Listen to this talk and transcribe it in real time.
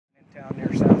Town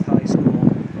near South High School.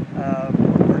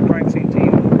 Our crime scene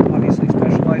team obviously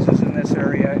specializes in this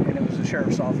area, and it was the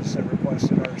sheriff's office that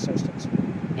requested our assistance.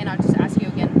 And I'll just ask you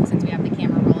again, since we have the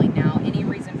camera rolling now, any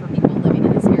reason for people living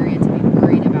in this area to be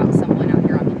worried about someone out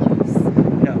here on the loose?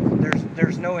 No,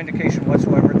 there's no indication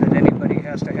whatsoever that anybody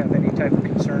has to have any type of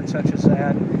concern such as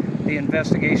that. The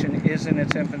investigation is in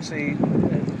its infancy,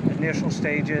 initial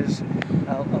stages,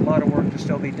 a lot of work to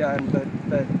still be done,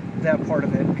 but that part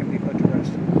of it can be put to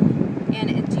rest.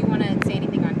 And do you want to say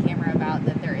anything on camera about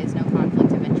that there is no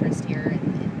conflict of interest here?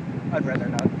 I'd rather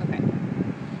not. Okay.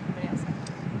 Anybody else?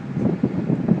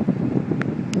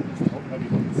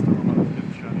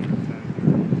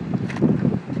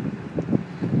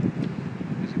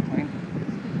 Is it clean?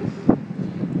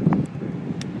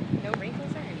 No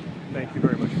wrinkles or anything? Thank you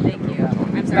very much. Thank you.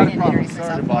 I'm sorry I didn't introduce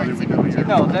Sorry to myself. bother you down here.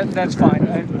 No, that's fine.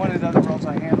 One of the other roles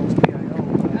I handle is PIO.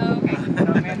 Oh, okay. When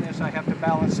I'm in this, I have to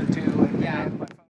balance the two.